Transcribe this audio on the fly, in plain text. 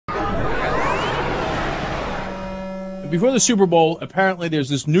before the Super Bowl, apparently there's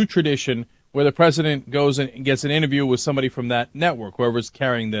this new tradition where the president goes and gets an interview with somebody from that network, whoever's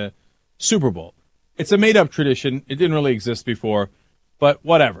carrying the Super Bowl. It's a made-up tradition. It didn't really exist before, but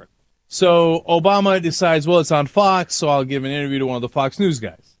whatever. So Obama decides, well, it's on Fox, so I'll give an interview to one of the Fox News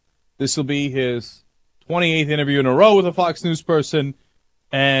guys. This will be his 28th interview in a row with a Fox News person,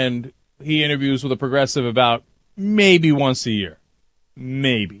 and he interviews with a progressive about maybe once a year.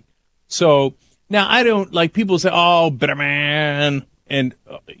 Maybe. So now I don't, like, people say, oh, better man, and,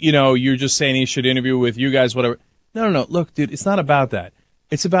 you're just saying he should interview with you guys, whatever. No. Look, dude, it's not about that.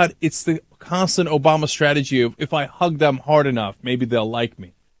 It's the constant Obama strategy of if I hug them hard enough, maybe they'll like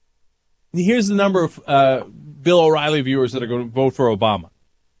me. Here's the number of Bill O'Reilly viewers that are going to vote for Obama.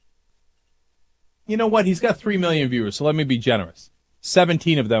 You know what? He's got 3 million viewers, so let me be generous.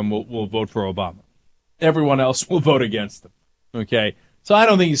 17 of them will vote for Obama. Everyone else will vote against him. Okay? So I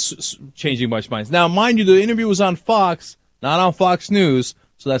don't think he's changing much minds. Now, mind you, the interview was on Fox, not on Fox News,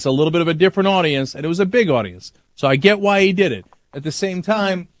 so that's a little bit of a different audience, and it was a big audience. So I get why he did it. At the same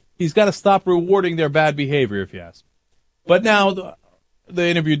time, he's got to stop rewarding their bad behavior, if you ask. But now the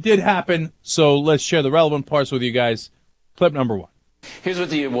interview did happen, so let's share the relevant parts with you guys. Clip number 1. Here's what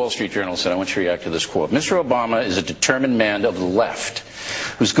the Wall Street Journal said. I want you to react to this quote. Mr. Obama is a determined man of the left,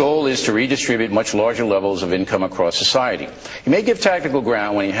 whose goal is to redistribute much larger levels of income across society. He may give tactical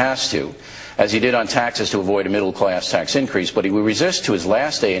ground when he has to, as he did on taxes to avoid a middle-class tax increase, but he will resist to his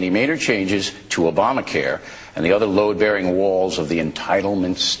last day any major changes to Obamacare and the other load-bearing walls of the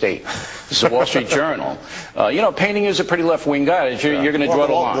entitlement state. This is the Wall Street Journal. Painting you as a pretty left-wing guy. You're going to draw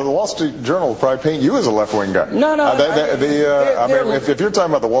the line. The Wall Street Journal will probably paint you as a left-wing guy. No. If you're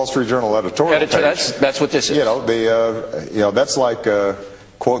talking about the Wall Street Journal editorial page, that's what this is. That's like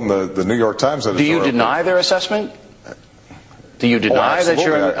quoting the New York Times editorial. Do you deny their assessment? Do you deny that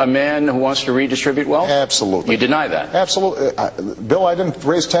you're a man who wants to redistribute wealth? Absolutely. You deny that? Absolutely. Bill, I didn't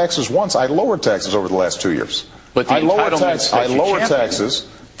raise taxes once. I lowered taxes over the last 2 years. But I lowered taxes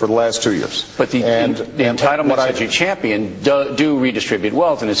for the last 2 years. But the entitlements that you champion do redistribute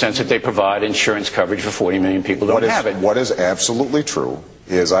wealth in the sense that they provide insurance coverage for 40 million people who don't have it. What is absolutely true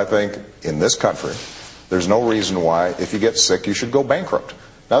is I think in this country, there's no reason why if you get sick you should go bankrupt.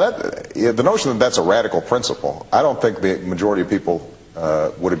 Now, the notion that that's a radical principle, I don't think the majority of people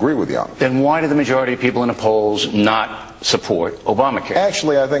would agree with you on. Then why do the majority of people in the polls not support Obamacare?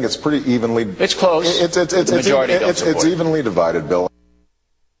 Actually, I think it's pretty evenly. It's close. It's evenly divided, Bill.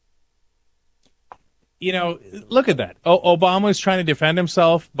 Look at that. Obama is trying to defend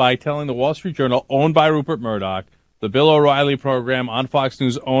himself by telling the Wall Street Journal, owned by Rupert Murdoch, the Bill O'Reilly program on Fox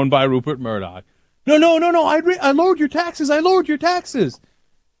News, owned by Rupert Murdoch. No, I lowered your taxes.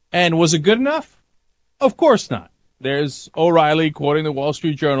 And was it good enough? Of course not. There's O'Reilly quoting the Wall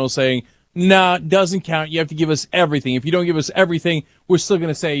Street Journal saying, nah, it doesn't count. You have to give us everything. If you don't give us everything, we're still going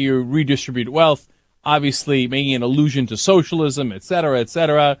to say you redistribute wealth, obviously making an allusion to socialism, et cetera, et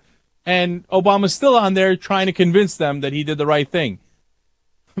cetera. And Obama's still on there trying to convince them that he did the right thing.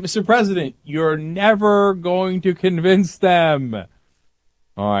 Mr. President, you're never going to convince them.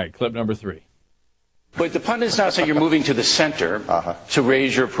 All right, clip number 3. But the pundits now say you're moving to the center to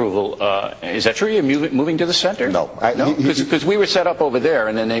raise your approval. Is that true? You're moving to the center? No. Because we were set up over there,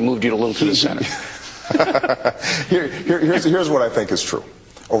 and then they moved you a little to the center. Here's what I think is true.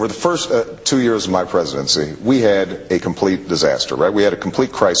 Over the first 2 years of my presidency, we had a complete disaster, right? We had a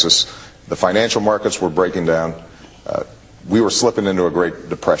complete crisis. The financial markets were breaking down. We were slipping into a Great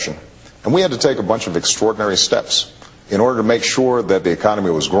Depression. And we had to take a bunch of extraordinary steps in order to make sure that the economy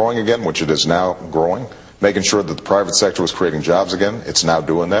was growing again, which it is now growing, making sure that the private sector was creating jobs again. It's now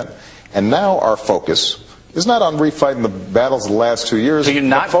doing that. And now our focus is not on refighting the battles of the last 2 years. So you're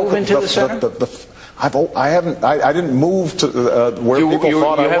not moving to the center? I didn't move to where people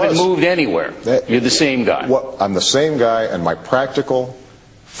thought I was. You haven't moved anywhere. You're the same guy. Well, I'm the same guy, and my practical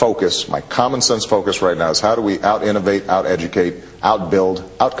focus, my common sense focus right now is how do we out-innovate, out-educate, out-build,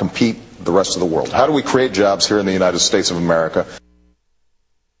 out-compete the rest of the world? How do we create jobs here in the United States of America?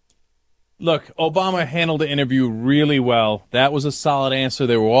 Look, Obama handled the interview really well. That was a solid answer.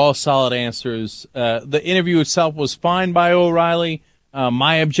 They were all solid answers. The interview itself was fine by O'Reilly.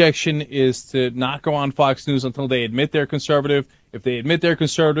 My objection is to not go on Fox News until they admit they're conservative. If they admit they're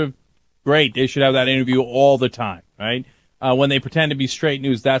conservative, great. They should have that interview all the time, right? When they pretend to be straight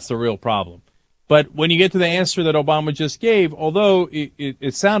news, that's the real problem. But when you get to the answer that Obama just gave, although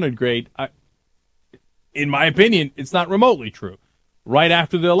it sounded great, in my opinion, it's not remotely true. Right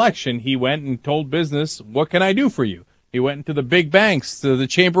after the election, he went and told business, what can I do for you? He went into the big banks, to the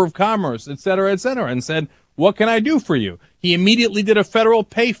Chamber of Commerce, et cetera, and said, what can I do for you? He immediately did a federal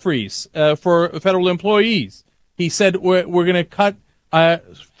pay freeze for federal employees. He said we're going to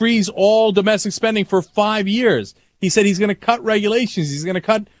freeze all domestic spending for 5 years. He said he's going to cut regulations. He's going to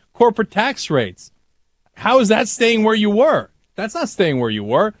cut corporate tax rates. How is that staying where you were? That's not staying where you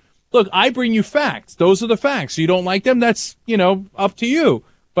were. Look, I bring you facts. Those are the facts. You don't like them, that's, up to you.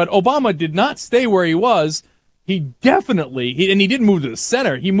 But Obama did not stay where he was. He definitely, and he didn't move to the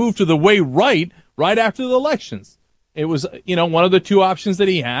center. He moved to the way right after the elections. It was, one of the two options that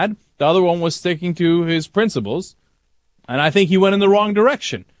he had. The other one was sticking to his principles. And I think he went in the wrong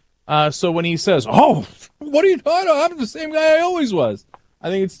direction. So when he says, oh, what are you talking about? I'm the same guy I always was. I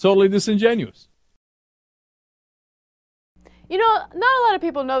think it's totally disingenuous. Not a lot of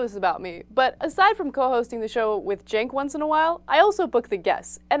people know this about me, but aside from co-hosting the show with Cenk once in a while, I also book the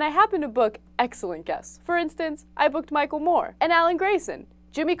guests, and I happen to book excellent guests. For instance, I booked Michael Moore and Alan Grayson,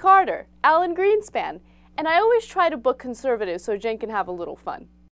 Jimmy Carter, Alan Greenspan, and I always try to book conservatives so Cenk can have a little fun.